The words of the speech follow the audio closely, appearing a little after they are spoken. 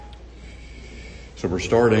So we're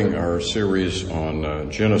starting our series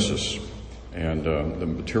on Genesis, and the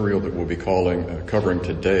material that we'll be covering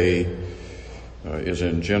today is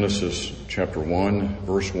in Genesis chapter 1,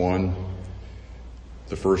 verse 1,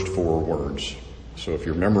 the first 4 words. So if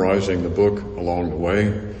you're memorizing the book along the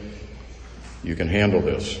way, you can handle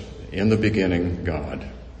this. In the beginning, God.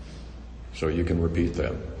 So you can repeat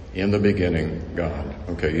that. In the beginning, God.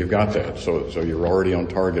 Okay, you've got that. So you're already on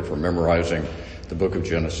target for memorizing the book of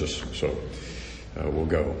Genesis. So we'll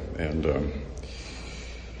go.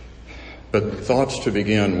 But thoughts to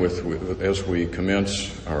begin with as we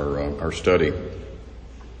commence our study.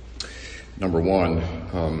 Number one,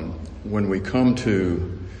 when we come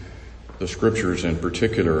to the scriptures, in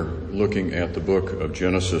particular, looking at the book of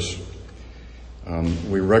Genesis,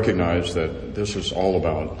 we recognize that this is all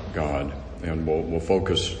about God, and we'll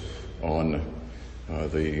focus on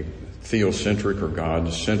the theocentric or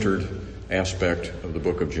God-centered aspect of the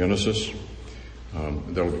book of Genesis.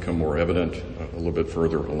 That'll become more evident a little bit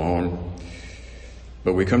further along.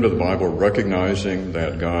 But we come to the Bible recognizing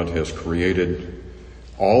that God has created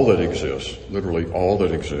all that exists, literally all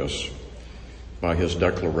that exists, by his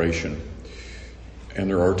declaration. And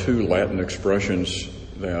there are 2 Latin expressions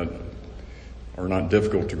that are not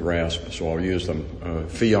difficult to grasp, so I'll use them.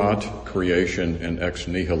 Fiat, creation, and ex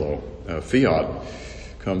nihilo. Fiat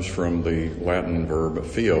comes from the Latin verb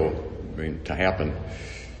fio, meaning to happen,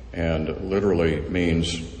 and literally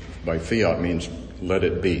means, by fiat means let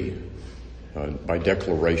it be, by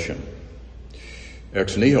declaration.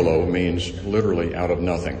 Ex nihilo means literally out of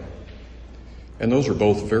nothing. And those are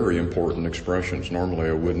both very important expressions. Normally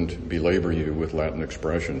I wouldn't belabor you with Latin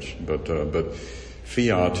expressions, but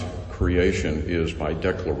fiat creation is by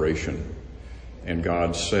declaration. And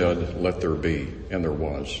God said, let there be, and there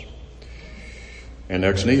was. And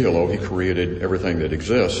ex nihilo, he created everything that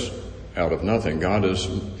exists out of nothing. God is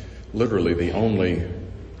literally the only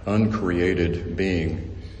uncreated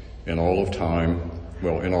being in all of time,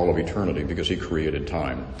 well, in all of eternity, because he created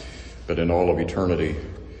time. But in all of eternity,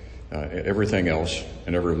 everything else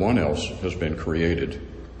and everyone else has been created.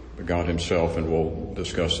 God himself, and we'll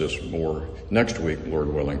discuss this more next week,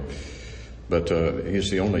 Lord willing. But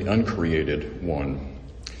he's the only uncreated one.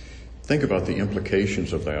 Think about the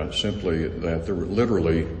implications of that, simply that there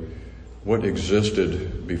literally what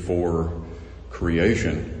existed before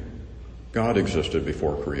creation, God existed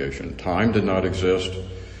before creation. Time did not exist.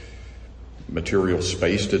 Material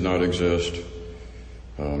space did not exist.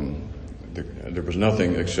 There was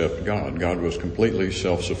nothing except God. God was completely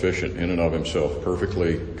self-sufficient in and of himself,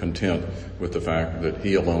 perfectly content with the fact that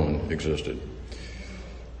he alone existed.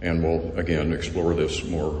 And we'll, again, explore this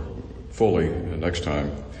more fully next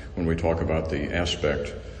time when we talk about the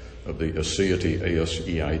aspect of the aseity,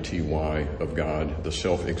 A-S-E-I-T-Y, of God, the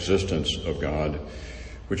self-existence of God,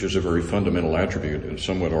 which is a very fundamental attribute, and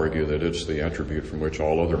some would argue that it's the attribute from which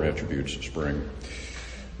all other attributes spring.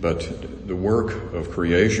 But the work of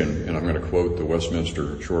creation, and I'm going to quote the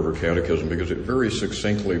Westminster Shorter Catechism because it very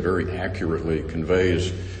succinctly, very accurately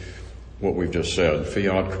conveys what we've just said.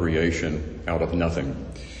 Fiat creation out of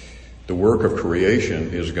nothing. The work of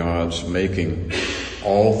creation is God's making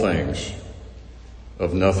all things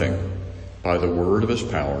of nothing by the word of his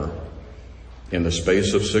power in the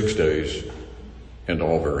space of 6 days, and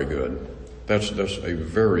all very good. That's a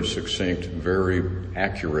very succinct, very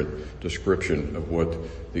accurate description of what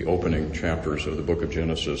the opening chapters of the book of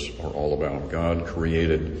Genesis are all about. God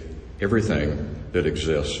created everything that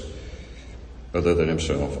exists other than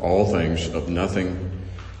himself. All things of nothing,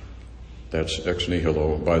 that's ex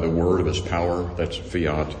nihilo, by the word of his power, that's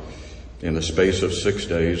fiat, in the space of 6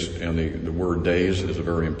 days. And the word days is a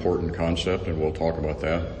very important concept, and we'll talk about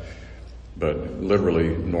that. But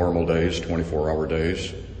literally normal days, 24-hour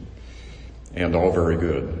days, and all very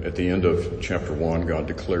good. At the end of chapter 1, God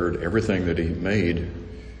declared everything that he made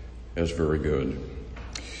as very good.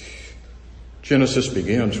 Genesis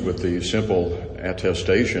begins with the simple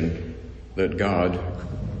attestation that God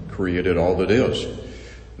created all that is.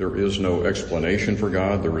 There is no explanation for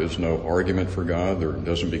God. There is no argument for God. There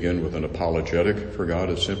doesn't begin with an apologetic for God.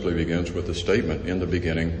 It simply begins with the statement, in the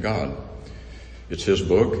beginning, God. It's his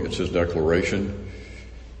book. It's his declaration.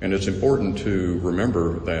 And it's important to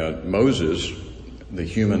remember that Moses, the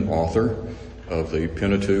human author of the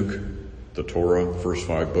Pentateuch, the Torah, first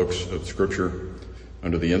 5 books of Scripture,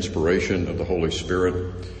 under the inspiration of the Holy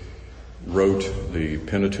Spirit, wrote the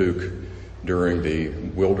Pentateuch during the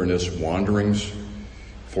wilderness wanderings,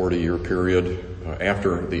 40-year period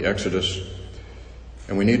after the Exodus.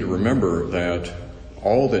 And we need to remember that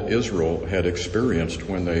all that Israel had experienced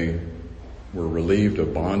when they were relieved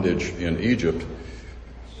of bondage in Egypt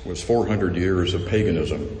was 400 years of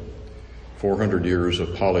paganism, 400 years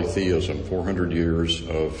of polytheism, 400 years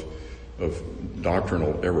of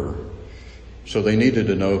doctrinal error. So they needed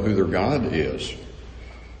to know who their God is.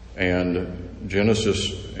 And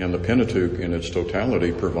Genesis and the Pentateuch in its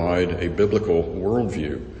totality provide a biblical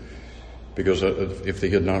worldview, because if they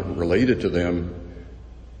had not related to them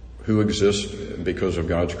who exists because of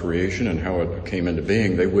God's creation and how it came into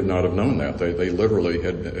being, they would not have known that. They literally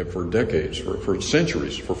had, for decades, for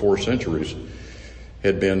centuries, for 4 centuries,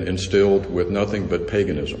 had been instilled with nothing but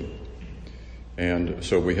paganism. And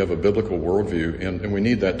so we have a biblical worldview, and we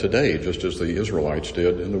need that today, just as the Israelites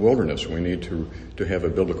did in the wilderness. We need to have a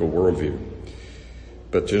biblical worldview.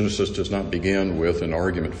 But Genesis does not begin with an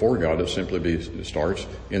argument for God. It simply starts,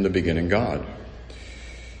 in the beginning, God.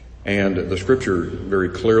 And the Scripture very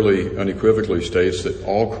clearly, unequivocally states that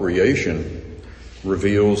all creation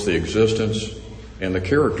reveals the existence and the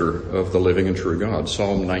character of the living and true God.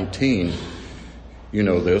 Psalm 19, you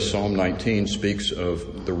know this, Psalm 19 speaks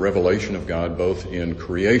of the revelation of God both in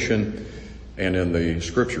creation and in the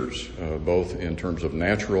Scriptures, both in terms of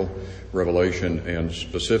natural revelation and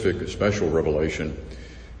specific, special revelation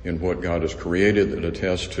in what God has created that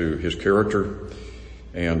attests to His character.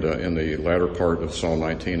 And in the latter part of Psalm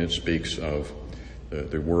 19, it speaks of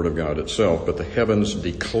the Word of God itself. But the heavens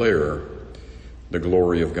declare the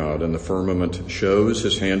glory of God, and the firmament shows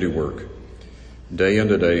His handiwork. Day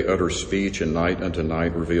unto day utters speech, and night unto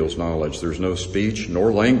night reveals knowledge. There's no speech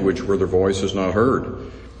nor language where their voice is not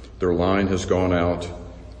heard. Their line has gone out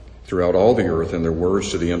throughout all the earth, and their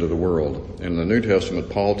words to the end of the world. In the New Testament,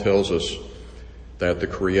 Paul tells us that the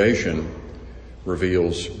creation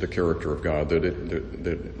reveals the character of God,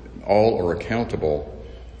 that all are accountable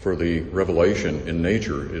for the revelation in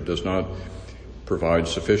nature. It does not provide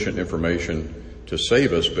sufficient information to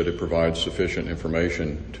save us, but it provides sufficient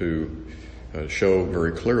information to show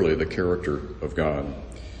very clearly the character of God.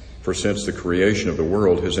 For since the creation of the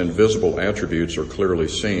world, His invisible attributes are clearly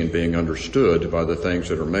seen, being understood by the things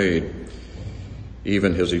that are made,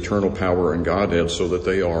 even His eternal power and Godhead, so that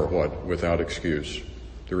they are what? Without excuse.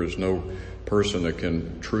 There is no person that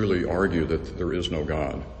can truly argue that there is no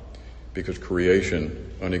God, because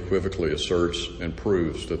creation unequivocally asserts and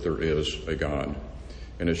proves that there is a God,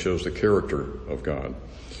 and it shows the character of God.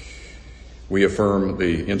 We affirm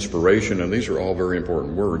the inspiration, and these are all very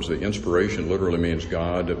important words. The inspiration literally means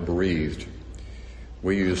God breathed.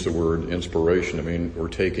 We use the word inspiration to mean we're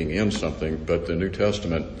taking in something, but the New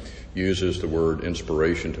Testament uses the word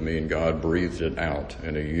inspiration to mean God breathed it out,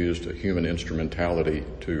 and He used a human instrumentality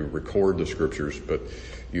to record the Scriptures. But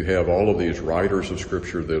you have all of these writers of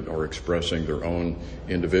Scripture that are expressing their own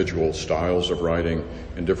individual styles of writing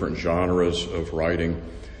and different genres of writing.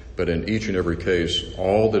 But in each and every case,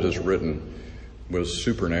 all that is written was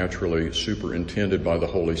supernaturally superintended by the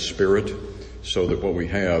Holy Spirit, so that what we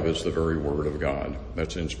have is the very Word of God.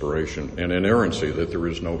 That's inspiration. And inerrancy, that there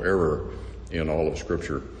is no error in all of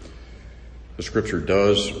Scripture. The Scripture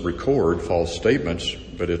does record false statements,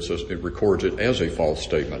 but it records it as a false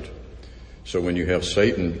statement. So when you have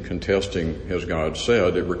Satan contesting, as God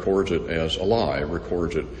said, it records it as a lie. It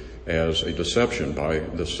records it as a deception by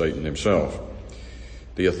the Satan himself.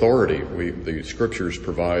 The authority, the Scriptures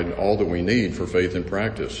provide all that we need for faith and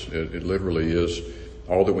practice. It literally is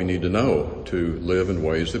all that we need to know to live in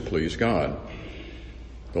ways that please God.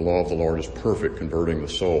 The law of the Lord is perfect, converting the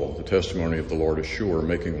soul. The testimony of the Lord is sure,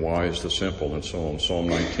 making wise the simple, and so on. Psalm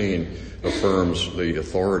 19 affirms the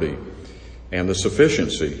authority and the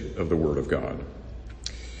sufficiency of the Word of God.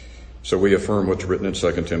 So we affirm what's written in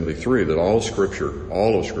 2 Timothy 3, that all of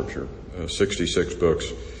Scripture, 66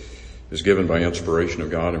 books, is given by inspiration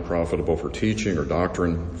of God and profitable for teaching or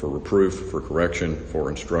doctrine, for reproof, for correction, for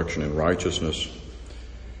instruction in righteousness,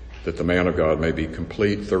 that the man of God may be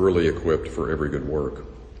complete, thoroughly equipped for every good work.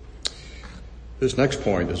 This next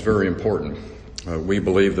point is very important. We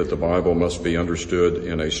believe that the Bible must be understood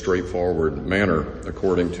in a straightforward manner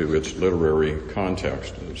according to its literary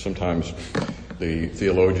context. Sometimes the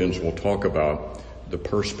theologians will talk about the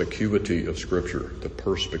perspicuity of Scripture. The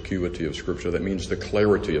perspicuity of Scripture. That means the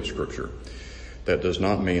clarity of Scripture. That does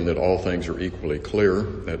not mean that all things are equally clear.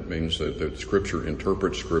 That means that Scripture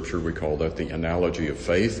interprets Scripture. We call that the analogy of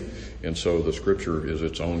faith. And so the Scripture is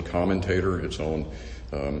its own commentator, its own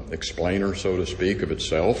explainer, so to speak, of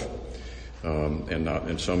itself.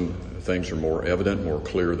 And some things are more evident, more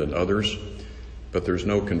clear than others. But there's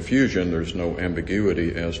no confusion, there's no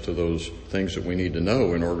ambiguity as to those things that we need to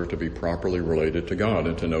know in order to be properly related to God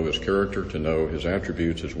and to know His character, to know His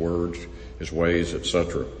attributes, His words, His ways,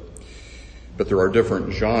 etc. But there are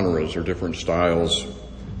different genres or different styles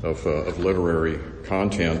of literary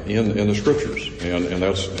content in the Scriptures. And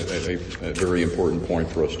that's a very important point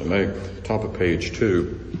for us to make. Top of page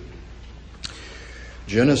 2.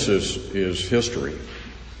 Genesis is history.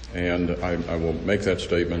 And I will make that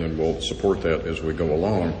statement and we'll support that as we go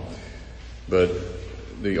along. But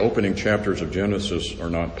the opening chapters of Genesis are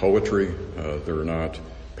not poetry. They're not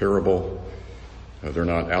parable. They're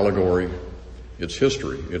not allegory. It's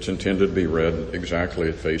history. It's intended to be read exactly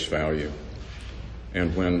at face value.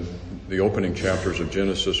 And when the opening chapters of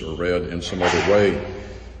Genesis are read in some other way,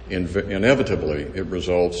 inevitably it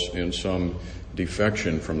results in some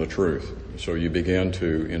defection from the truth. So you begin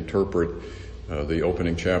to interpret the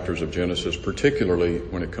opening chapters of Genesis, particularly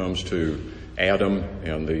when it comes to Adam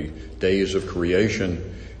and the days of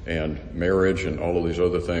creation and marriage and all of these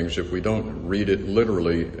other things. If we don't read it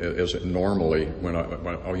literally as it normally, when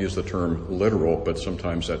I'll use the term literal, but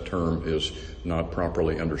sometimes that term is not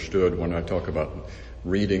properly understood. When I talk about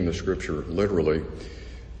reading the Scripture literally,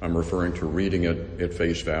 I'm referring to reading it at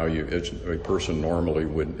face value as a person normally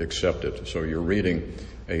would accept it. So you're reading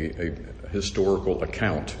a historical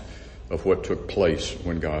account of what took place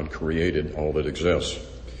when God created all that exists.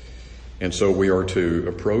 And so we are to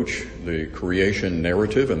approach the creation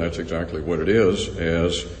narrative, and that's exactly what it is,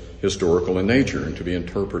 as historical in nature and to be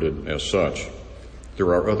interpreted as such. There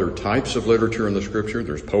are other types of literature in the Scripture.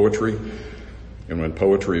 There's poetry, and when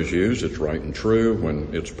poetry is used, it's right and true.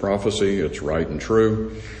 When it's prophecy, it's right and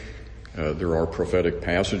true. There are prophetic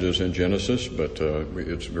passages in Genesis, but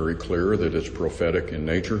it's very clear that it's prophetic in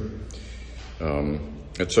nature,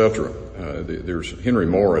 etc. There's Henry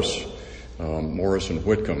Morris, Morris and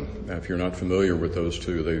Whitcomb. If you're not familiar with those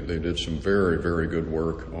two, they did some very, very good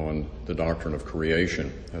work on the doctrine of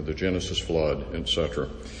creation, the Genesis flood, etc.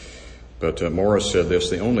 But Morris said this: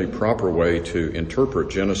 the only proper way to interpret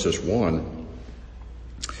Genesis 1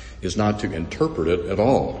 is not to interpret it at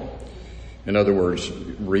all. In other words,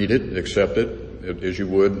 read it, accept it as you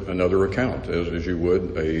would another account, as you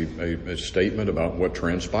would a statement about what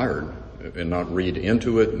transpired, and not read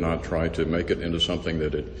into it, not try to make it into something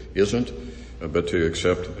that it isn't, but to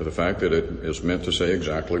accept the fact that it is meant to say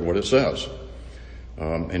exactly what it says.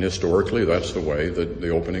 And historically, that's the way that the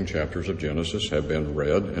opening chapters of Genesis have been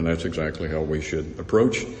read, and that's exactly how we should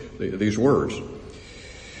approach these words.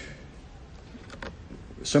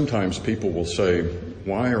 Sometimes people will say,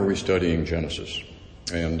 why are we studying Genesis?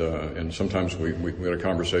 And sometimes we had a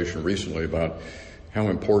conversation recently about how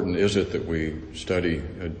important is it that we study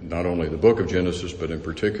not only the book of Genesis, but in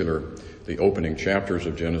particular the opening chapters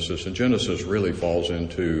of Genesis. And Genesis really falls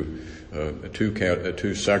into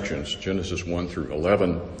two sections. Genesis 1 through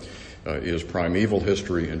 11 is primeval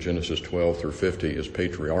history, and Genesis 12 through 50 is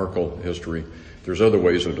patriarchal history. There's other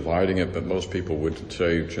ways of dividing it, but most people would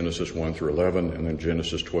say Genesis 1 through 11 and then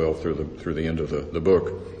Genesis 12 through the end of the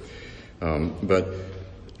book. But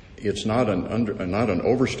it's not an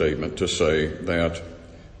overstatement to say that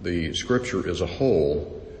the Scripture as a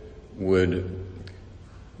whole would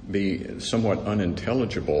be somewhat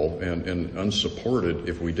unintelligible and unsupported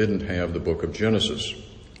if we didn't have the book of Genesis.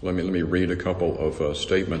 Let me read a couple of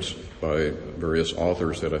statements by various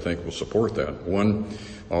authors that I think will support that. One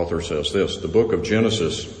author says this: the book of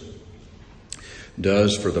Genesis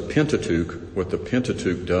does for the Pentateuch what the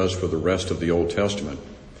Pentateuch does for the rest of the Old Testament,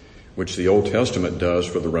 which the Old Testament does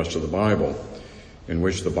for the rest of the Bible, and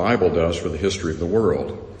which the Bible does for the history of the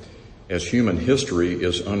world. As human history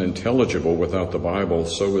is unintelligible without the Bible,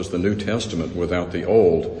 so is the New Testament without the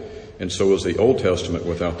Old, and so is the Old Testament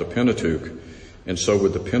without the Pentateuch, and so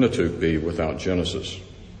would the Pentateuch be without Genesis.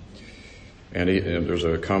 And there's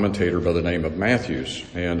a commentator by the name of Matthews,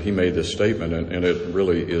 and he made this statement, and it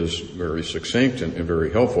really is very succinct and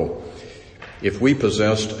very helpful. If we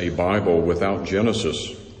possessed a Bible without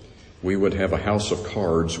Genesis, we would have a house of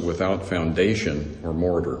cards without foundation or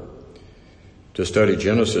mortar. To study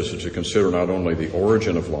Genesis is to consider not only the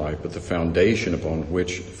origin of life, but the foundation upon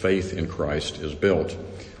which faith in Christ is built.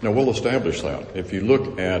 Now, we'll establish that. If you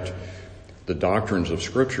look at the doctrines of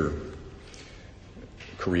Scripture,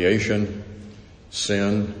 creation,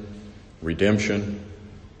 sin, redemption,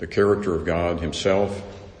 the character of God himself,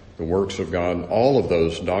 the works of God, all of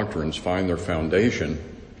those doctrines find their foundation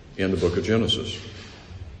in the book of Genesis.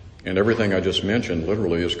 And everything I just mentioned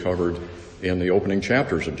literally is covered in the opening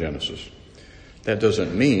chapters of Genesis. That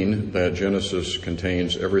doesn't mean that Genesis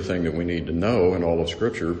contains everything that we need to know in all of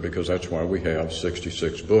Scripture, because that's why we have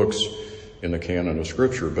 66 books in the canon of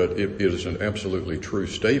Scripture. But it is an absolutely true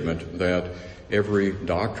statement that every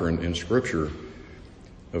doctrine in Scripture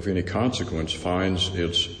of any consequence finds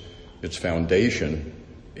its foundation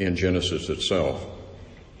in Genesis itself.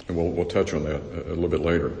 And we'll touch on that a little bit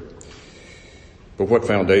later. But what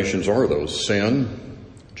foundations are those? Sin,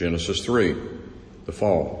 Genesis 3. The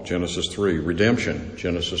fall, Genesis 3. Redemption,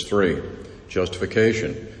 Genesis 3.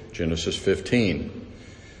 Justification, Genesis 15.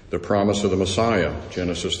 The promise of the Messiah,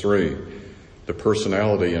 Genesis 3. The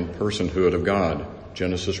personality and personhood of God,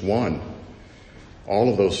 Genesis 1. All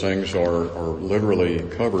of those things are literally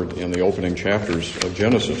covered in the opening chapters of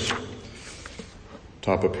Genesis.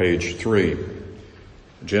 Top of page 3.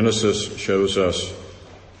 Genesis shows us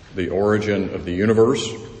the origin of the universe,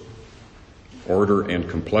 order and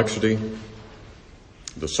complexity,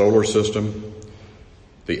 the solar system,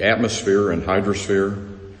 the atmosphere and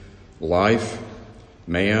hydrosphere, life,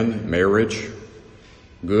 man, marriage,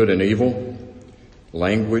 good and evil,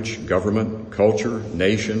 language, government, culture,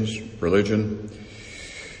 nations, religion.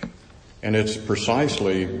 And it's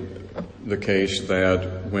precisely the case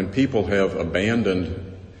that when people have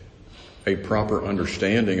abandoned a proper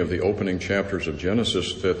understanding of the opening chapters of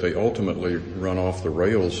Genesis, that they ultimately run off the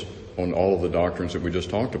rails on all of the doctrines that we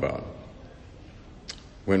just talked about.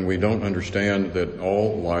 When we don't understand that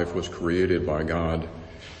all life was created by God,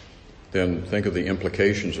 then think of the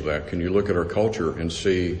implications of that. Can you look at our culture and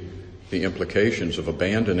see the implications of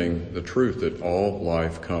abandoning the truth that all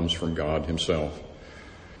life comes from God Himself?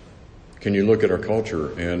 Can you look at our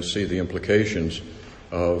culture and see the implications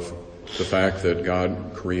of the fact that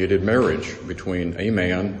God created marriage between a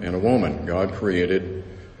man and a woman? God created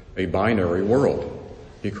a binary world.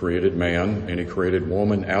 He created man and He created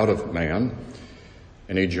woman out of man,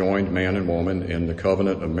 and He joined man and woman in the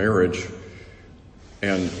covenant of marriage.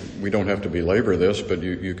 And we don't have to belabor this, but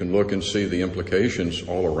you can look and see the implications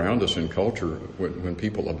all around us in culture when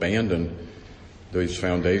people abandon these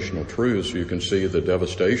foundational truths. You can see the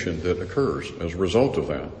devastation that occurs as a result of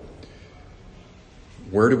that.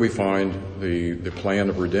 Where do we find the plan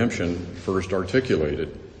of redemption first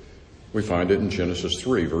articulated? We find it in Genesis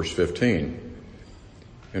 3, verse 15.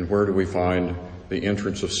 And where do we find the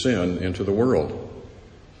entrance of sin into the world?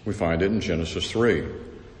 We find it in Genesis 3.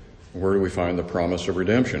 Where do we find the promise of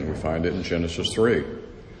redemption? We find it in Genesis 3.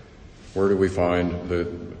 Where do we find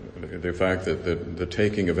the fact that the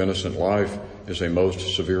taking of innocent life is a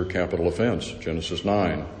most severe capital offense? Genesis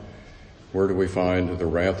 9. Where do we find the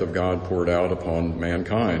wrath of God poured out upon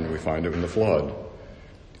mankind? We find it in the flood.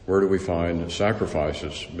 Where do we find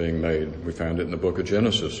sacrifices being made? We find it in the book of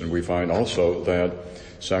Genesis. And we find also that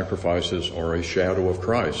sacrifices are a shadow of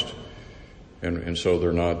Christ. And so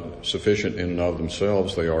they're not sufficient in and of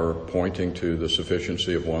themselves. They are pointing to the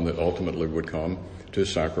sufficiency of one that ultimately would come to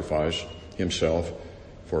sacrifice Himself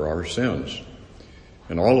for our sins.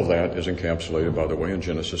 And all of that is encapsulated, by the way, in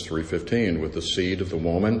Genesis 3:15, with the seed of the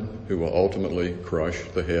woman who will ultimately crush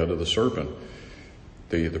the head of the serpent,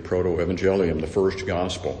 the proto-evangelium, the first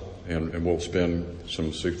gospel. And we'll spend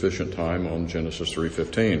some sufficient time on Genesis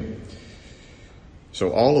 3:15.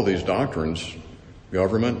 So all of these doctrines,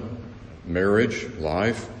 government, marriage,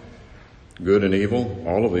 life, good and evil,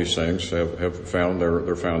 all of these things have found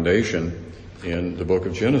their foundation in the book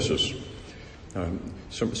of Genesis.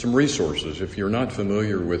 Some resources. If you're not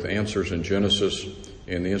familiar with Answers in Genesis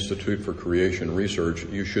and the Institute for Creation Research,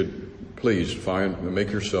 you should please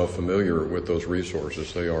make yourself familiar with those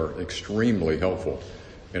resources. They are extremely helpful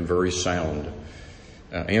and very sound.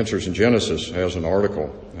 Answers in Genesis has an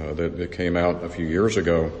article that came out a few years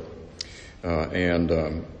ago,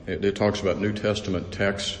 and it talks about New Testament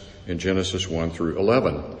texts in Genesis 1 through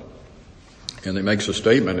 11. And it makes a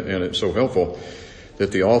statement, and it's so helpful,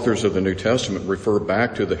 that the authors of the New Testament refer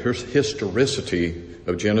back to the historicity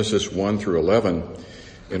of Genesis 1 through 11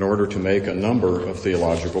 in order to make a number of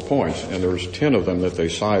theological points. And there's 10 of them that they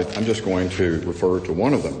cite. I'm just going to refer to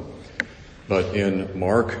one of them. But in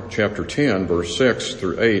Mark chapter 10, verse 6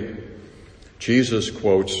 through 8, Jesus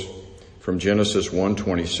quotes from Genesis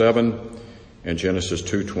 1:27 and Genesis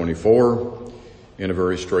 2:24 in a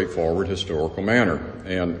very straightforward historical manner.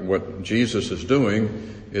 And what Jesus is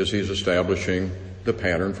doing is He's establishing the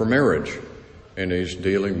pattern for marriage, and He's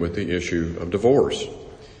dealing with the issue of divorce.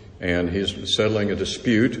 And He's settling a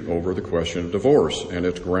dispute over the question of divorce, and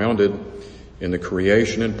it's grounded in the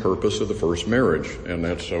creation and purpose of the first marriage. And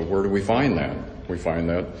that's, where do we find that? We find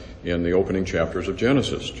that in the opening chapters of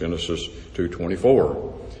Genesis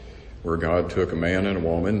 2:24, where God took a man and a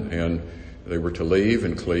woman, and they were to leave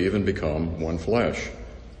and cleave and become one flesh.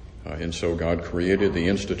 And so God created the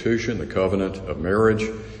institution, the covenant of marriage.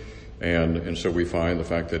 And so we find the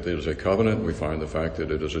fact that it is a covenant. We find the fact that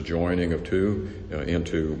it is a joining of two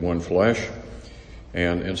into one flesh.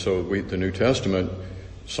 And so the New Testament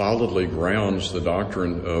solidly grounds the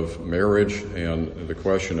doctrine of marriage and the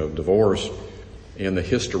question of divorce in the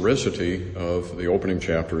historicity of the opening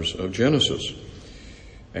chapters of Genesis.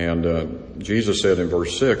 And Jesus said in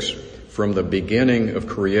verse 6, from the beginning of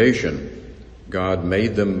creation, God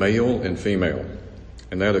made them male and female.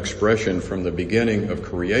 And that expression, from the beginning of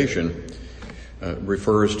creation,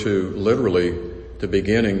 refers to literally the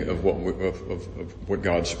beginning of what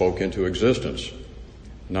God spoke into existence.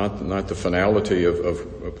 Not the finality of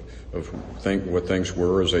what things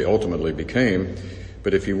were as they ultimately became.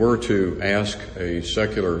 But if you were to ask a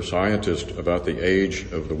secular scientist about the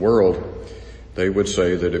age of the world, they would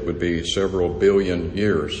say that it would be several billion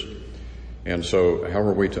years. And so how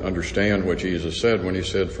are we to understand what Jesus said when he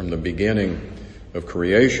said from the beginning of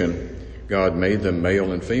creation, God made them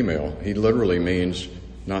male and female? He literally means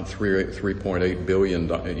not 3.8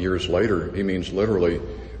 billion years later. He means literally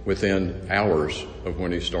within hours of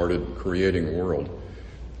when he started creating the world.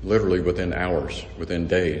 Literally within hours, within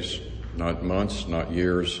days, not months, not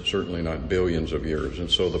years, certainly not billions of years. And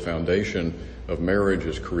so the foundation of marriage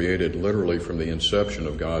is created literally from the inception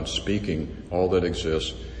of God speaking all that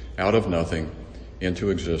exists out of nothing into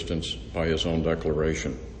existence by his own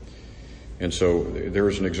declaration. And so there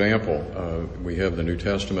is an example. We have the New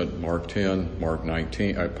Testament, Mark 10,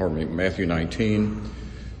 Matthew 19,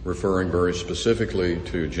 referring very specifically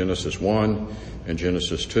to Genesis 1 and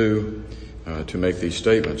Genesis 2 to make these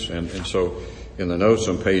statements. And so in the notes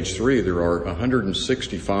on page 3, there are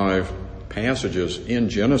 165 passages in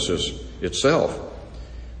Genesis itself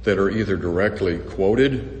that are either directly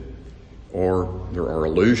quoted or there are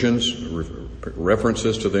allusions,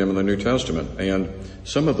 references to them in the New Testament. And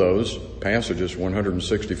some of those passages,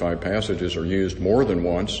 165 passages, are used more than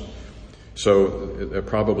once. So it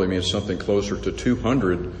probably means something closer to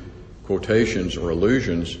 200 quotations or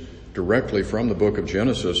allusions directly from the book of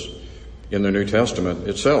Genesis in the New Testament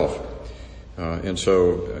itself. And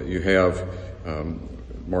so you have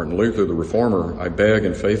Martin Luther, the Reformer, I beg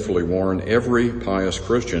and faithfully warn every pious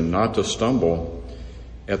Christian not to stumble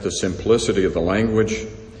at the simplicity of the language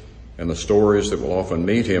and the stories that will often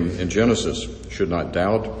meet him in Genesis. Should not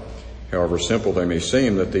doubt, however simple they may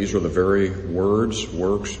seem, that these are the very words,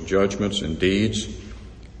 works, judgments, and deeds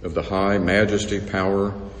of the high majesty,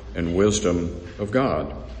 power, and wisdom of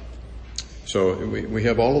God. So we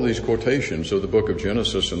have all of these quotations of the book of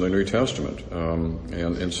Genesis in the New Testament.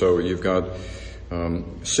 And so you've got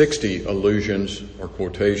 60 allusions or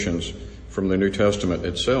quotations from the New Testament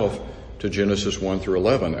itself to Genesis 1 through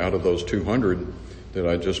 11. Out of those 200 that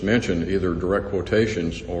I just mentioned, either direct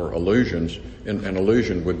quotations or allusions. And an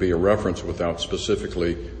allusion would be a reference without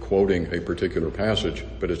specifically quoting a particular passage,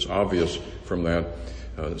 but it's obvious from that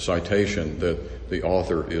citation that the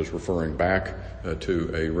author is referring back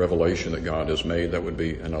to a revelation that God has made. That would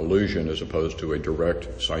be an allusion as opposed to a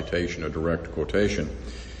direct citation, a direct quotation.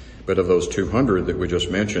 But of those 200 that we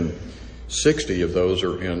just mentioned, 60 of those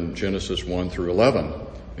are in Genesis 1 through 11.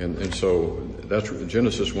 And so that's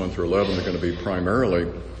Genesis 1 through 11 are going to be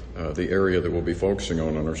primarily the area that we'll be focusing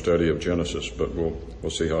on in our study of Genesis, but we'll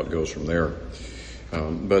see how it goes from there.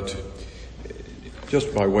 But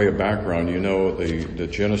just by way of background, you know the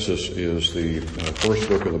Genesis is the first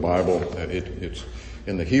book of the Bible. It's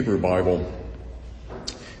in the Hebrew Bible.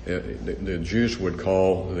 The Jews would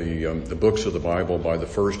call the books of the Bible by the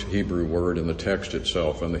first Hebrew word in the text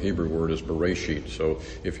itself, and the Hebrew word is Bereshit. So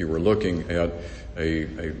if you were looking at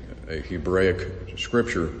a Hebraic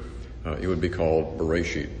scripture, it would be called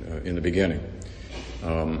Bereshit, in the beginning.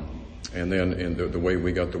 And then in the way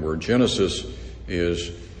we got the word Genesis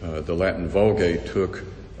is the Latin Vulgate took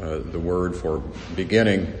the word for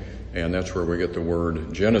beginning, and that's where we get the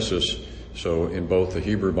word Genesis. So in both the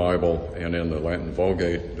Hebrew Bible and in the Latin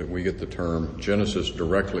Vulgate, we get the term Genesis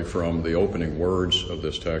directly from the opening words of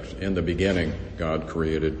this text. In the beginning, God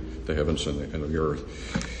created the heavens and the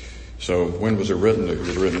earth. So when was it written? It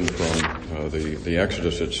was written from the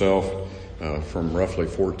Exodus itself, from roughly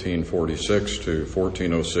 1446 to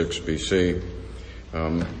 1406 BC.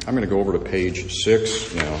 I'm going to go over to page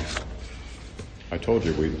 6 now. I told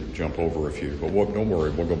you we'd jump over a few, but don't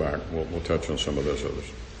worry, we'll go back. We'll touch on some of those others.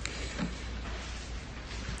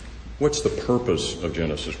 What's the purpose of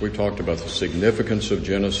Genesis? We've talked about the significance of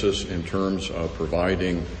Genesis in terms of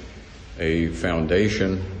providing a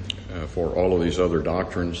foundation for all of these other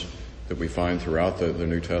doctrines that we find throughout the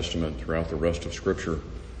New Testament, throughout the rest of Scripture.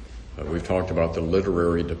 We've talked about the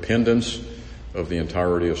literary dependence of the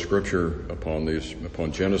entirety of Scripture upon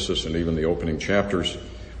Genesis and even the opening chapters.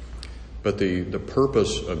 But the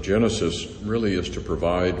purpose of Genesis really is to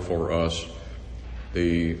provide for us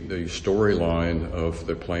the storyline of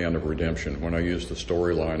the plan of redemption. When I use the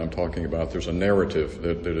storyline, I'm talking about there's a narrative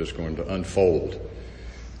that is going to unfold.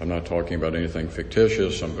 I'm not talking about anything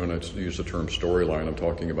fictitious. I'm going to use the term storyline. I'm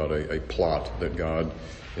talking about a plot that God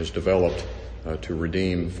has developed to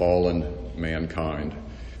redeem fallen mankind.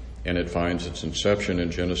 And it finds its inception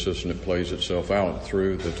in Genesis, and it plays itself out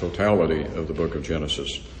through the totality of the book of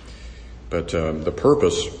Genesis. But the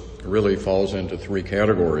purpose really falls into three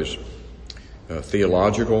categories: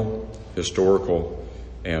 theological, historical,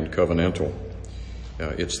 and covenantal.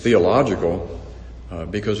 It's theological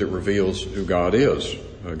because it reveals who God is.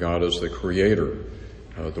 God is the creator,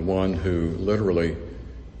 the one who literally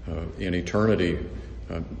in eternity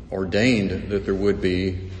ordained that there would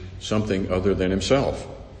be something other than himself.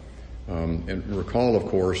 And recall, of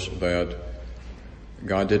course, that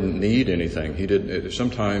God didn't need anything. He didn't.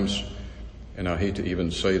 Sometimes, and I hate to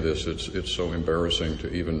even say this, it's so embarrassing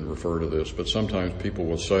to even refer to this, but sometimes people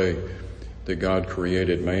will say that God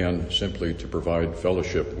created man simply to provide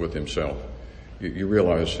fellowship with himself. You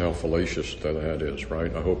realize how fallacious that is,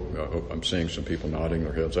 right? I hope I'm seeing some people nodding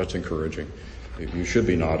their heads. That's encouraging. You should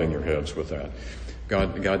be nodding your heads with that.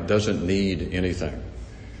 God doesn't need anything.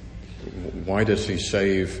 Why does he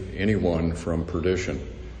save anyone from perdition?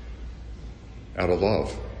 Out of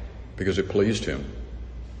love, because it pleased him.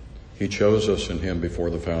 He chose us in him before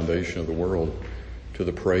the foundation of the world to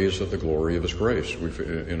the praise of the glory of his grace.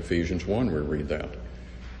 In Ephesians 1 we read that.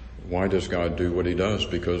 Why does God do what he does?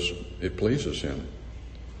 Because it pleases him.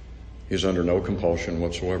 He's under no compulsion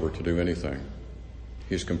whatsoever to do anything.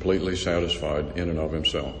 He's completely satisfied in and of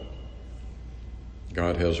himself.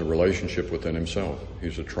 God has a relationship within himself.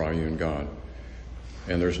 He's a triune God.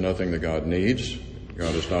 And there's nothing that God needs.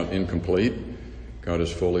 God is not incomplete. God is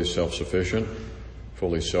fully self-sufficient,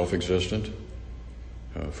 fully self-existent,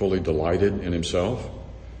 fully delighted in himself.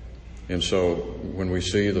 And so when we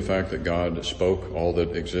see the fact that God spoke all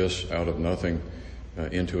that exists out of nothing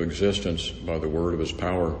into existence by the word of his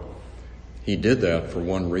power, he did that for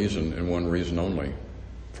one reason and one reason only: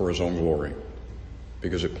 for his own glory,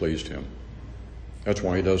 because it pleased him. That's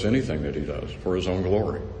why he does anything that he does, for his own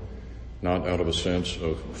glory. Not out of a sense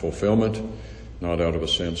of fulfillment, not out of a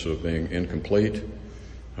sense of being incomplete,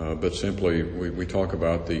 but simply we talk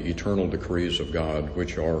about the eternal decrees of God,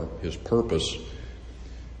 which are his purpose,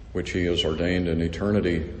 which he has ordained in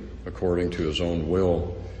eternity according to his own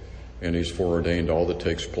will, and he's foreordained all that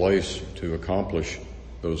takes place to accomplish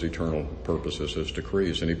those eternal purposes, his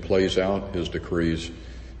decrees. And he plays out his decrees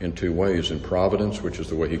in two ways: in providence, which is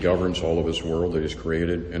the way he governs all of his world that he's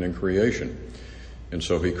created, and in creation. And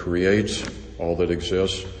so he creates all that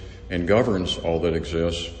exists and governs all that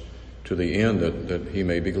exists to the end that he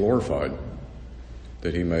may be glorified,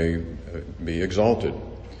 that he may be exalted.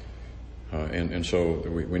 And so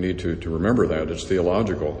we need to remember that. It's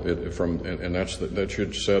theological, that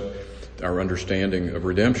should set our understanding of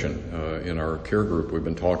redemption. In our care group, we've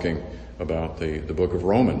been talking about the book of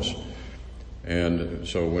Romans. And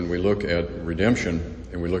so when we look at redemption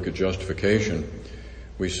and we look at justification,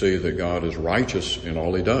 we see that God is righteous in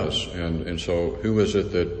all he does. And so who is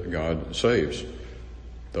it that God saves?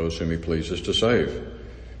 Those whom he pleases to save.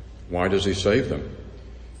 Why does he save them?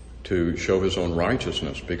 To show his own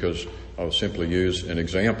righteousness, because I'll simply use an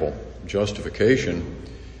example. Justification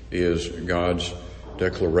is God's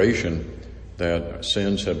declaration that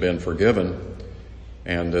sins have been forgiven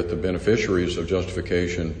and that the beneficiaries of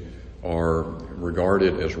justification are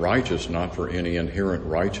regarded as righteous, not for any inherent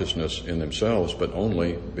righteousness in themselves, but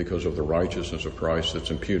only because of the righteousness of Christ that's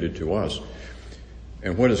imputed to us.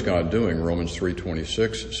 And what is God doing? Romans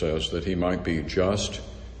 3:26 says that he might be just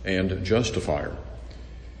and justifier.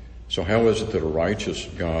 So how is it that a righteous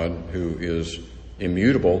God who is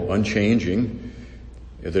immutable, unchanging,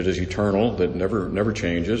 that is eternal, that never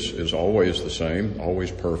changes, is always the same, always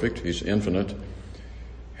perfect, he's infinite,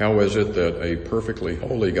 how is it that a perfectly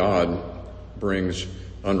holy God brings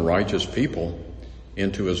unrighteous people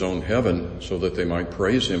into his own heaven so that they might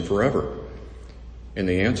praise him forever? And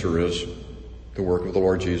the answer is the work of the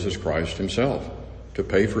Lord Jesus Christ himself to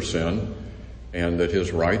pay for sin, and that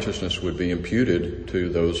his righteousness would be imputed to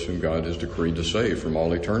those whom God has decreed to save from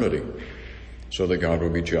all eternity, so that God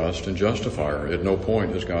would be just and justifier. At no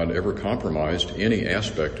point has God ever compromised any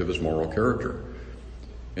aspect of his moral character.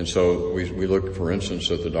 And so we look, for instance,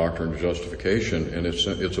 at the doctrine of justification, and it's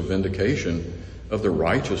a vindication of the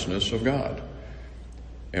righteousness of God.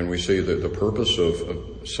 And we see that the purpose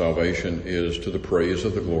of salvation is to the praise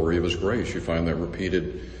of the glory of his grace. You find that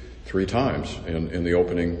repeated 3 times in the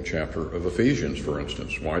opening chapter of Ephesians, for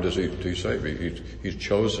instance. Why does he save? He's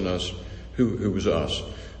chosen us. Who is us?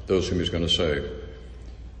 Those whom he's going to save.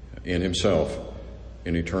 In himself,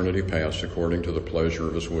 in eternity past, according to the pleasure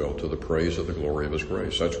of his will, to the praise of the glory of his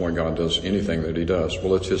grace. That's why God does anything that he does.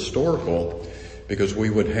 Well, it's historical because we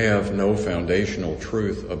would have no foundational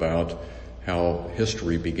truth about how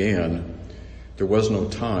history began. There was no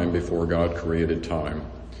time before God created time.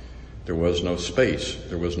 There was no space.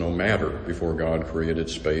 There was no matter before God created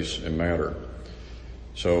space and matter.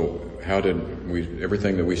 So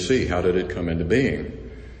everything that we see, how did it come into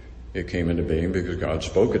being? It came into being because God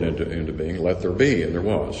spoke it into being, let there be, and there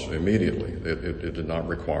was, immediately. It did not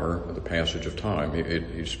require the passage of time.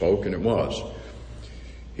 He spoke and it was.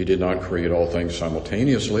 He did not create all things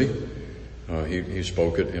simultaneously. He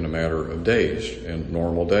spoke it in a matter of days, and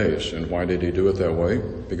normal days. And why did he do it that way?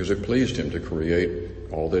 Because it pleased him to create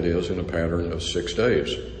all that is in a pattern of 6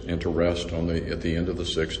 days, and to rest at the end of the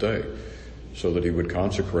 6th day, so that he would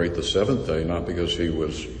consecrate the 7th day, not because he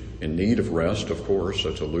was in need of rest, of course,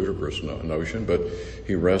 that's a ludicrous notion, but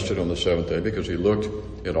he rested on the 7th day because he looked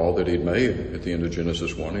at all that he'd made at the end of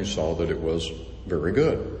Genesis 1. He saw that it was very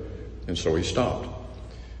good, and so he stopped.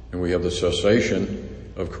 And we have the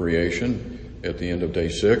cessation of creation at the end of day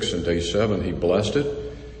 6, and day 7 he blessed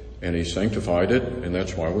it and he sanctified it, and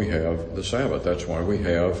that's why we have the Sabbath. That's why we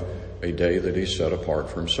have a day that he set apart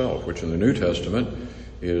for himself, which in the New Testament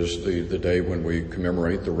is the day when we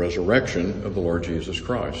commemorate the resurrection of the Lord Jesus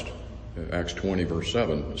Christ. Acts 20 verse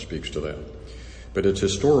 7 speaks to that. But it's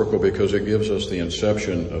historical because it gives us the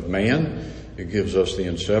inception of man. It gives us the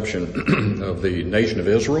inception of the nation of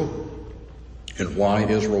Israel and why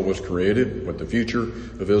Israel was created, what the future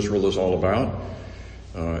of Israel is all about.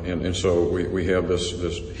 And so we have this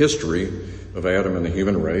history of Adam and the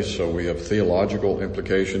human race. So we have theological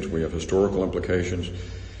implications, we have historical implications,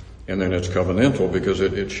 and then it's covenantal because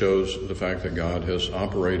it shows the fact that God has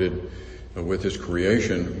operated with his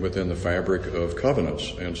creation within the fabric of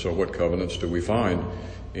covenants. And so what covenants do we find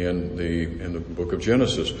in the book of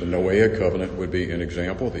Genesis? The Noahic covenant would be an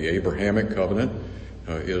example. The Abrahamic covenant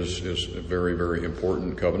is a very, very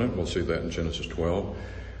important covenant. We'll see that in Genesis 12.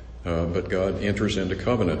 But God enters into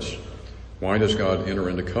covenants. Why does God enter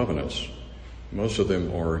into covenants? Most of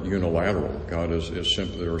them are unilateral. God is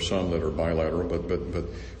simply, there are some that are bilateral, but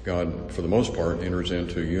God, for the most part, enters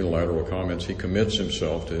into unilateral covenants. He commits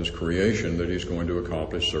himself to his creation that he's going to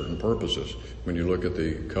accomplish certain purposes. When you look at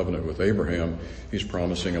the covenant with Abraham, he's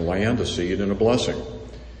promising a land, a seed, and a blessing.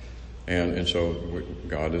 And so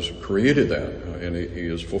God has created that, and he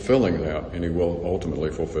is fulfilling that, and he will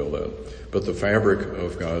ultimately fulfill that. But the fabric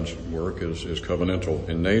of God's work is covenantal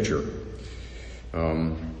in nature.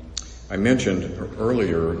 I mentioned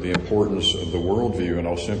earlier the importance of the worldview, and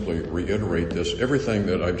I'll simply reiterate this. Everything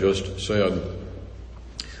that I just said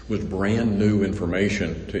was brand new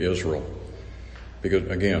information to Israel. Because,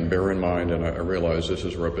 again, bear in mind, and I realize this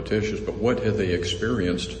is repetitious, but what had they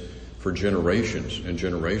experienced for generations and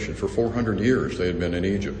generations? For 400 years they had been in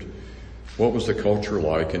Egypt. What was the culture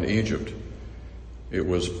like in Egypt? It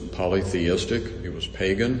was polytheistic. It was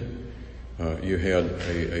pagan. You had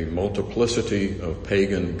a multiplicity of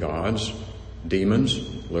pagan gods, demons,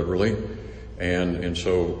 literally. And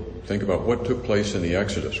so think about what took place in the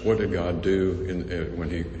Exodus. What did God do when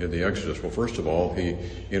he had the Exodus? Well, first of all, he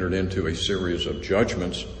entered into a series of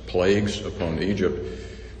judgments, plagues upon Egypt.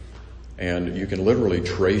 And you can literally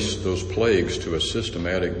trace those plagues to a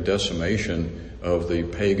systematic decimation of the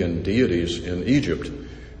pagan deities in Egypt.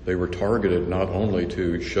 They were targeted not only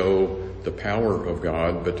to show the power of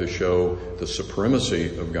God, but to show the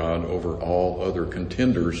supremacy of God over all other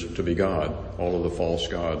contenders to be God, all of the false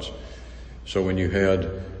gods. So when you had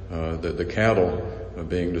the cattle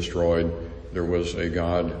being destroyed, there was a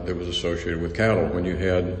god that was associated with cattle. When you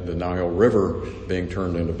had the Nile River being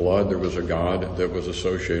turned into blood, there was a god that was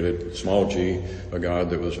associated, small g, a god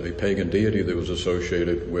that was a pagan deity that was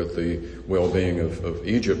associated with the well-being of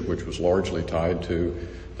Egypt, which was largely tied to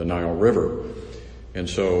the Nile River. And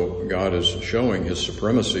so God is showing his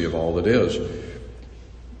supremacy of all that is.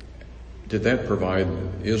 Did that provide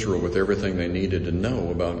Israel with everything they needed to know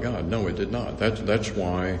about God? No, it did not. That's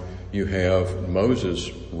why you have Moses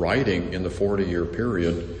writing in the 40-year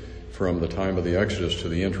period from the time of the Exodus to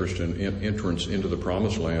the entrance into the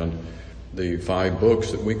Promised Land, the 5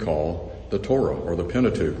 books that we call the Torah, or the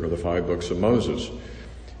Pentateuch, or the 5 books of Moses.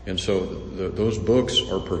 And so those books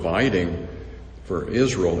are providing for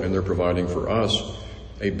Israel, and they're providing for us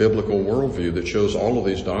a biblical worldview that shows all of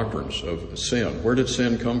these doctrines of sin. Where did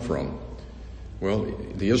sin come from? Well,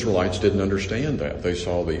 the Israelites didn't understand that. They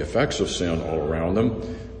saw the effects of sin all around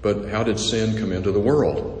them, but how did sin come into the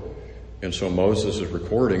world? And so Moses is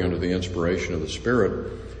recording under the inspiration of the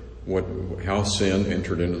Spirit how sin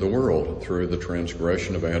entered into the world through the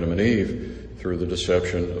transgression of Adam and Eve, through the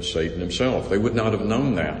deception of Satan himself. They would not have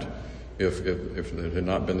known that if there had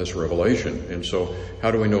not been this revelation. And so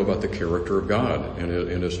how do we know about the character of God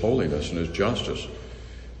and his holiness and his justice?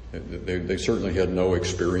 They certainly had no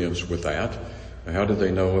experience with that. How did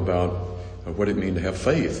they know about what did it mean to have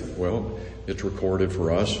faith? Well, it's recorded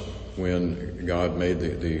for us when God made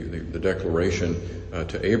the declaration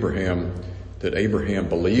to Abraham that Abraham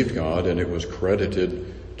believed God and it was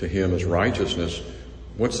credited to him as righteousness.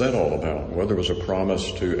 What's that all about? Well, there was a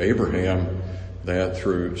promise to Abraham that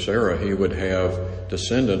through Sarah he would have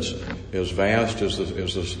descendants as vast as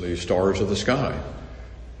the stars of the sky.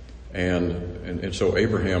 And so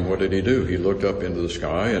Abraham, what did he do? He looked up into the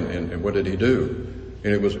sky and what did he do?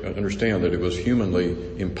 And it was, understand that it was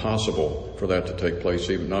humanly impossible for that to take place,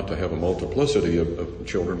 even not to have a multiplicity of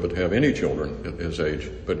children, but to have any children at his age.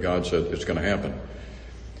 But God said, it's going to happen.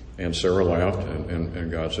 And Sarah laughed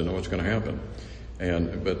and God said, no, it's going to happen.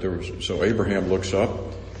 So Abraham looks up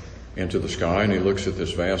into the sky and he looks at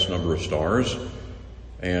this vast number of stars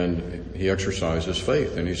and he exercises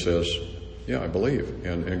faith and he says, yeah, I believe.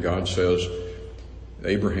 And God says,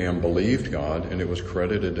 Abraham believed God and it was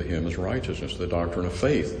credited to him as righteousness, the doctrine of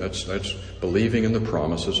faith. That's believing in the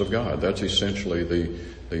promises of God. That's essentially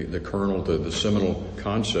the kernel, the seminal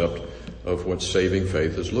concept of what saving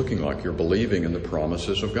faith is looking like. You're believing in the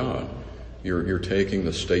promises of God. You're taking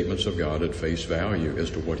the statements of God at face value as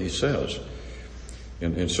to what he says.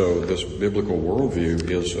 And so this biblical worldview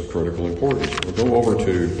is of critical importance. We'll go over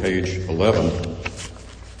to page 11,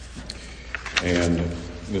 and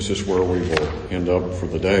this is where we will end up for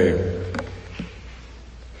the day.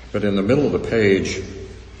 But in the middle of the page,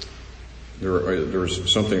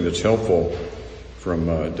 there's something that's helpful from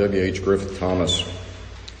W.H. Griffith Thomas.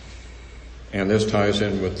 And this ties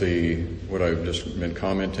in with what I've just been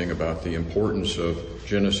commenting about, the importance of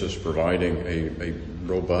Genesis providing a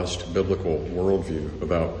robust biblical worldview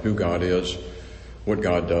about who God is, what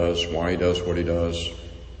God does, why he does what he does,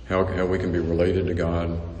 how we can be related to God,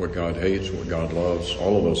 what God hates, what God loves,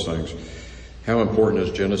 all of those things. How important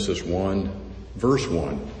is Genesis 1, verse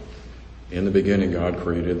 1? In the beginning, God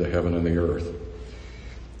created the heaven and the earth.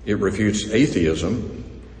 It refutes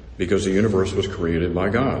atheism because the universe was created by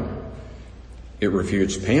God. It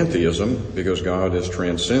refutes pantheism because God is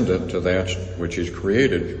transcendent to that which is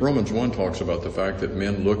created. Romans 1 talks about the fact that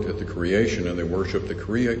men looked at the creation and they worshiped the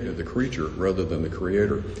creature rather than the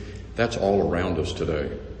creator. That's all around us today.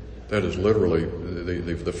 That is literally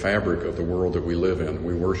the fabric of the world that we live in.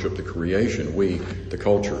 We worship the creation, the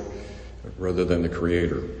culture, rather than the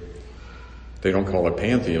creator. They don't call it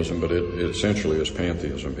pantheism, but it essentially is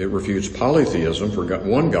pantheism. It refutes polytheism, for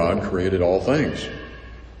one God created all things.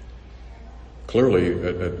 Clearly,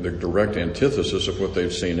 the direct antithesis of what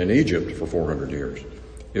they've seen in Egypt for 400 years.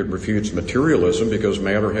 It refutes materialism because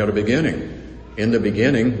matter had a beginning. In the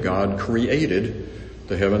beginning, God created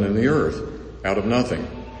the heaven and the earth out of nothing.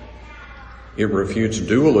 It refutes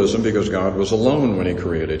dualism because God was alone when he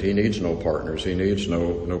created. He needs no partners. He needs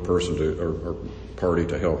no person or party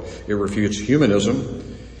to help. It refutes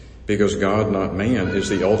humanism because God, not man, is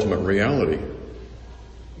the ultimate reality.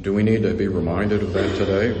 Do we need to be reminded of that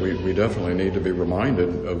today? We definitely need to be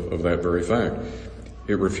reminded of that very fact.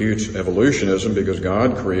 It refutes evolutionism because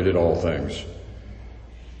God created all things.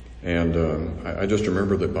 And I just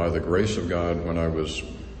remember that by the grace of God, when I was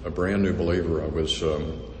a brand new believer, I was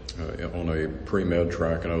on a pre-med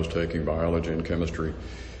track and I was taking biology and chemistry.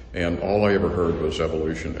 And all I ever heard was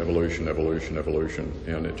evolution, evolution, evolution, evolution.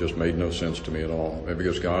 And it just made no sense to me at all. And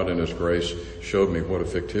because God in his grace showed me what a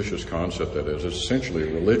fictitious concept that is. It's essentially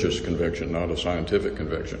a religious conviction, not a scientific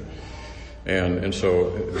conviction. And so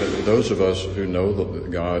those of us who know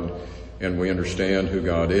God and we understand who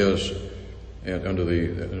God is, and under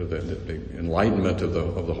the enlightenment of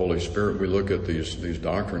the Holy Spirit, we look at these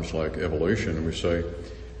doctrines like evolution and we say,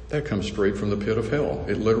 that comes straight from the pit of hell.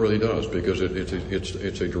 It literally does, because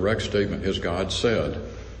it's a direct statement. Has God said?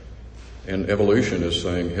 And evolution is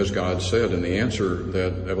saying, has God said? And the answer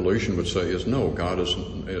that evolution would say is no.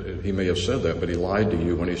 He may have said that, but he lied to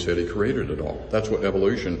you when he said he created it all. That's what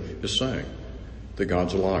evolution is saying, that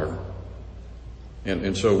God's a liar.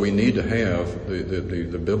 And so we need to have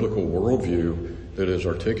the biblical worldview that is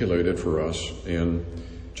articulated for us in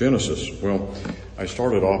Genesis. Well, I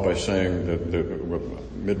started off by saying that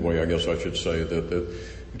midway, I guess I should say, that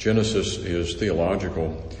Genesis is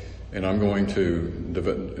theological, and I'm going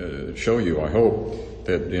to show you, I hope,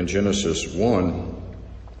 that in Genesis 1,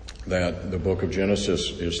 that the book of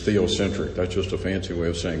Genesis is theocentric. That's just a fancy way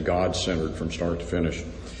of saying God-centered from start to finish.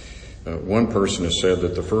 One person has said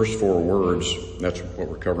that the first 4 words, that's what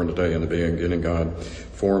we're covering today, in the beginning God,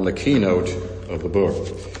 form the keynote of the book.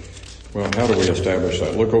 Well, how do we establish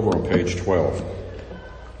that? Look over on page 12.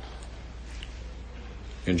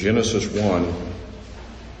 In Genesis 1,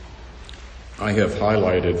 I have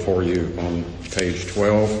highlighted for you on page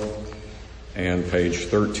 12 and page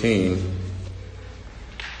 13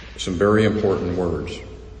 some very important words.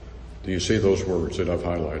 Do you see those words that I've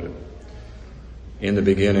highlighted? In the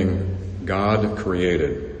beginning, God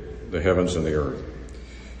created the heavens and the earth.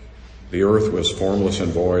 The earth was formless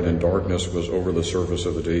and void, and darkness was over the surface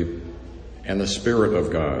of the deep, and the Spirit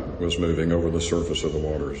of God was moving over the surface of the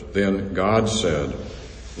waters. Then God said,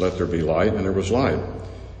 "Let there be light," and there was light.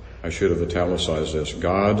 I should have italicized this.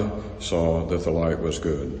 God saw that the light was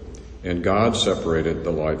good, and God separated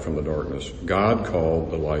the light from the darkness. God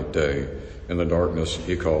called the light day, and the darkness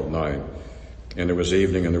he called night. And it was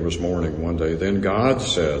evening and there was morning one day. Then God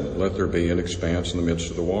said, "Let there be an expanse in the midst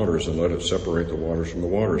of the waters, and let it separate the waters from the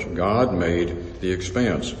waters." God made the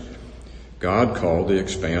expanse. God called the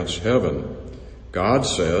expanse heaven. God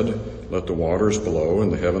said, "Let the waters below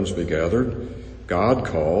and the heavens be gathered." God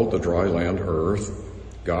called the dry land earth.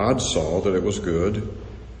 God saw that it was good.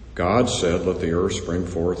 God said, "Let the earth spring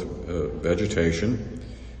forth vegetation."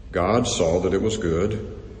 God saw that it was good.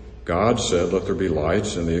 God said, "Let there be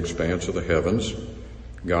lights in the expanse of the heavens."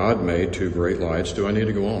 God made two great lights. Do I need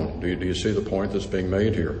to go on? Do you see the point that's being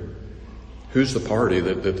made here? Who's the party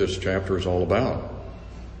that this chapter is all about?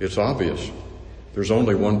 It's obvious. There's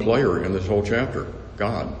only one player in this whole chapter,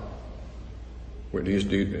 God. Do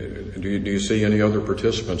you see any other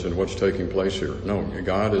participants in what's taking place here? No,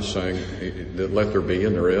 God is saying that let there be,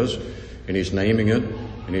 and there is, and he's naming it,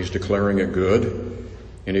 and he's declaring it good,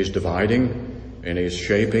 and he's dividing, and he's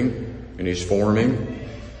shaping, and he's forming,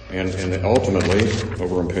 and ultimately,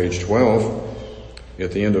 over on page 12,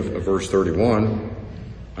 at the end of verse 31,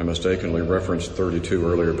 I mistakenly referenced 32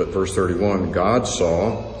 earlier, but verse 31, God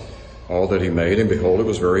saw all that he made, and behold, it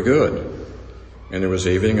was very good. And there was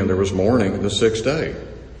evening and there was morning the sixth day.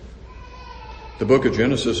 The book of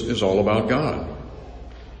Genesis is all about God.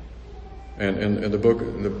 And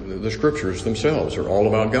the scriptures themselves are all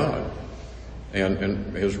about God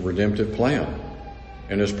and his redemptive plan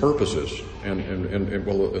and his purposes. And it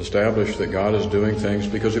will establish that God is doing things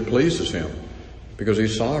because it pleases him, because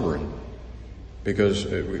he's sovereign. Because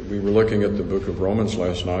we were looking at the book of Romans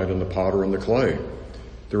last night and the potter and the clay.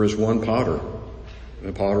 There is one potter, and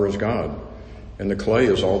the potter is God. And the clay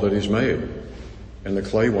is all that he's made. And the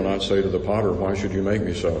clay will not say to the potter, "Why should you make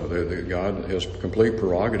me so?" God has complete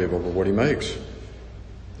prerogative over what he makes.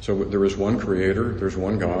 So there is one creator, there's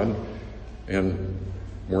one God, and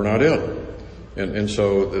we're not it. And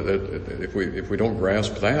so that if we don't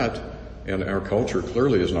grasp that, and our culture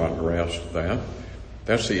clearly has not grasped that,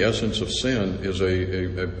 that's the essence of sin, is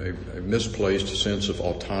a misplaced sense of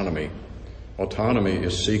autonomy. Autonomy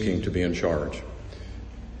is seeking to be in charge.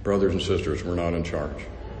 Brothers and sisters, we're not in charge.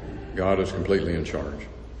 God is completely in charge.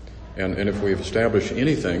 And if we've established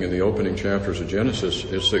anything in the opening chapters of Genesis,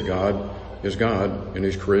 it's that God is God, and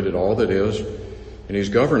he's created all that is, and he's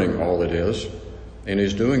governing all that is, and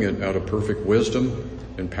he's doing it out of perfect wisdom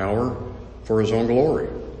and power for his own glory.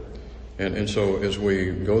 And so as we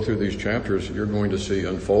go through these chapters, you're going to see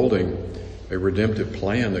unfolding a redemptive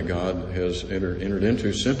plan that God has entered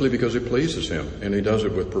into simply because it pleases him, and he does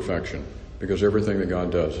it with perfection. Because everything that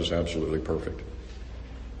God does is absolutely perfect.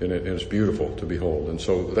 And it's beautiful to behold. And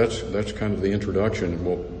so that's kind of the introduction.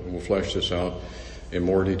 We'll flesh this out in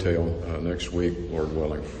more detail next week, Lord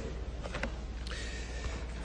willing.